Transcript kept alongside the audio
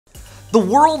The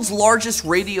world's largest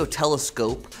radio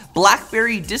telescope,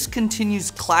 Blackberry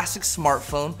discontinues classic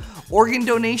smartphone, organ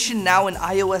donation now in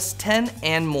iOS 10,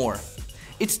 and more.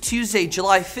 It's Tuesday,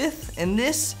 July 5th, and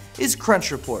this is Crunch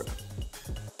Report.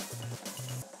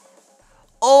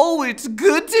 Oh, it's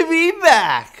good to be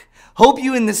back! Hope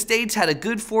you in the States had a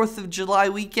good 4th of July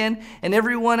weekend, and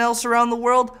everyone else around the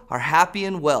world are happy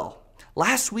and well.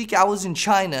 Last week I was in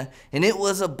China, and it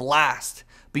was a blast.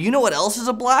 But you know what else is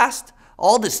a blast?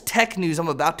 All this tech news I'm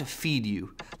about to feed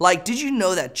you. Like, did you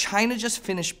know that China just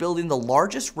finished building the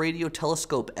largest radio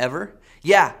telescope ever?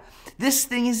 Yeah, this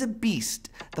thing is a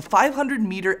beast. The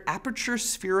 500-meter aperture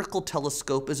spherical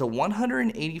telescope is a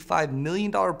 $185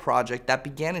 million project that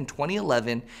began in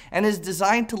 2011 and is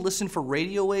designed to listen for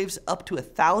radio waves up to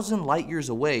 1,000 light years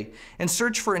away and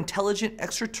search for intelligent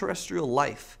extraterrestrial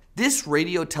life. This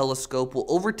radio telescope will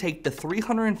overtake the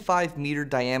 305-meter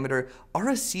diameter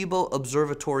Arecibo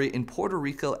Observatory in Puerto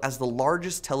Rico as the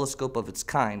largest telescope of its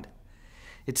kind.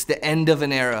 It's the end of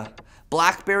an era.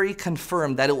 Blackberry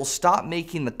confirmed that it will stop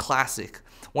making the Classic,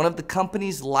 one of the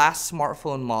company's last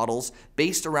smartphone models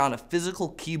based around a physical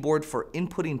keyboard for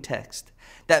inputting text.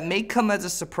 That may come as a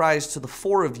surprise to the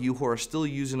 4 of you who are still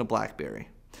using a Blackberry.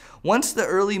 Once the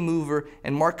early mover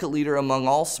and market leader among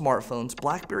all smartphones,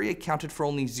 Blackberry accounted for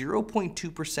only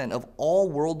 0.2% of all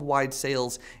worldwide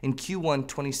sales in Q1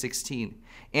 2016.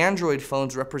 Android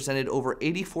phones represented over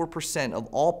 84% of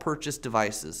all purchased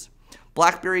devices.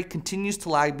 Blackberry continues to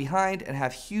lag behind and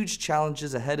have huge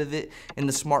challenges ahead of it in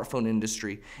the smartphone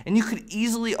industry, and you could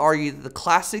easily argue that the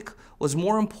Classic was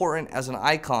more important as an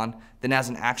icon than as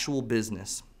an actual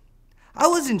business. I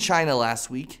was in China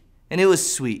last week, and it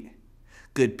was sweet.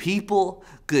 Good people,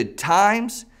 good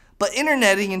times, but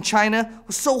interneting in China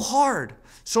was so hard.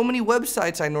 So many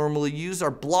websites I normally use are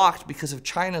blocked because of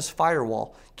China's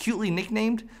firewall, cutely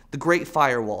nicknamed the Great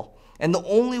Firewall. And the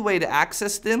only way to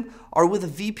access them are with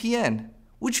a VPN.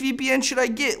 Which VPN should I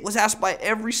get was asked by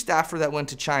every staffer that went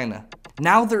to China.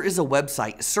 Now there is a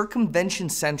website, Circumvention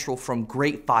Central from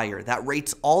Great Fire, that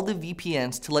rates all the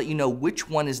VPNs to let you know which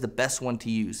one is the best one to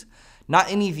use. Not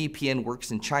any VPN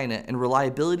works in China, and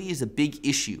reliability is a big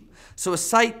issue. So a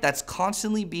site that's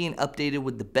constantly being updated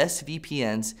with the best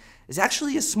VPNs is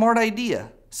actually a smart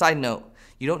idea. Side note,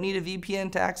 you don't need a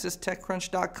VPN to access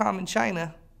TechCrunch.com in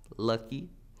China. Lucky.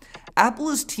 Apple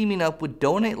is teaming up with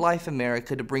Donate Life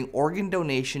America to bring organ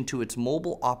donation to its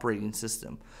mobile operating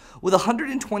system. With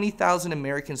 120,000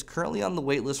 Americans currently on the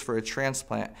waitlist for a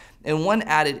transplant, and one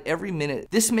added every minute,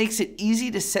 this makes it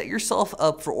easy to set yourself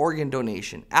up for organ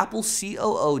donation. Apple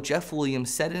COO Jeff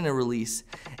Williams said in a release,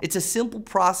 "It's a simple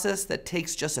process that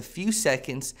takes just a few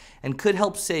seconds and could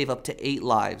help save up to 8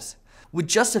 lives. With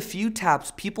just a few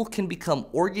taps, people can become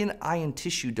organ, eye, and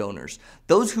tissue donors.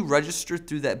 Those who register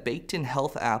through that baked-in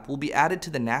health app will be added to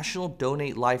the National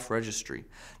Donate Life Registry.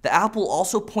 The app will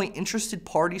also point interested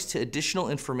parties to additional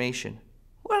information."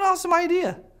 What an awesome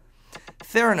idea!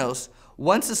 Theranos,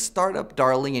 once a startup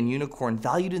darling and unicorn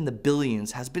valued in the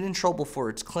billions, has been in trouble for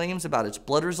its claims about its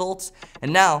blood results,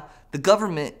 and now the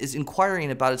government is inquiring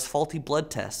about its faulty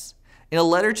blood tests. In a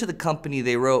letter to the company,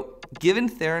 they wrote, "Given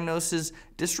Theranos'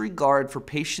 disregard for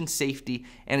patient safety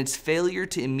and its failure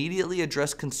to immediately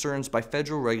address concerns by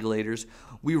federal regulators,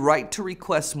 we write to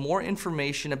request more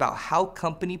information about how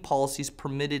company policies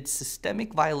permitted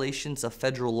systemic violations of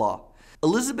federal law."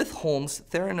 Elizabeth Holmes,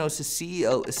 Theranos'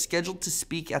 CEO, is scheduled to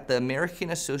speak at the American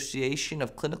Association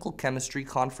of Clinical Chemistry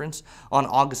conference on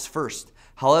August 1st.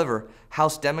 However,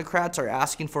 House Democrats are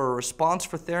asking for a response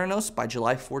for Theranos by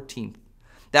July 14th.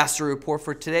 That's the report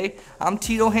for today. I'm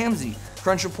Tito Hamzy.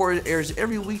 Crunch Report airs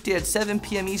every weekday at 7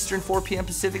 p.m. Eastern, 4 p.m.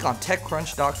 Pacific on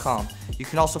TechCrunch.com. You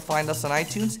can also find us on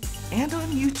iTunes and on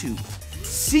YouTube.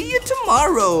 See you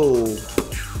tomorrow.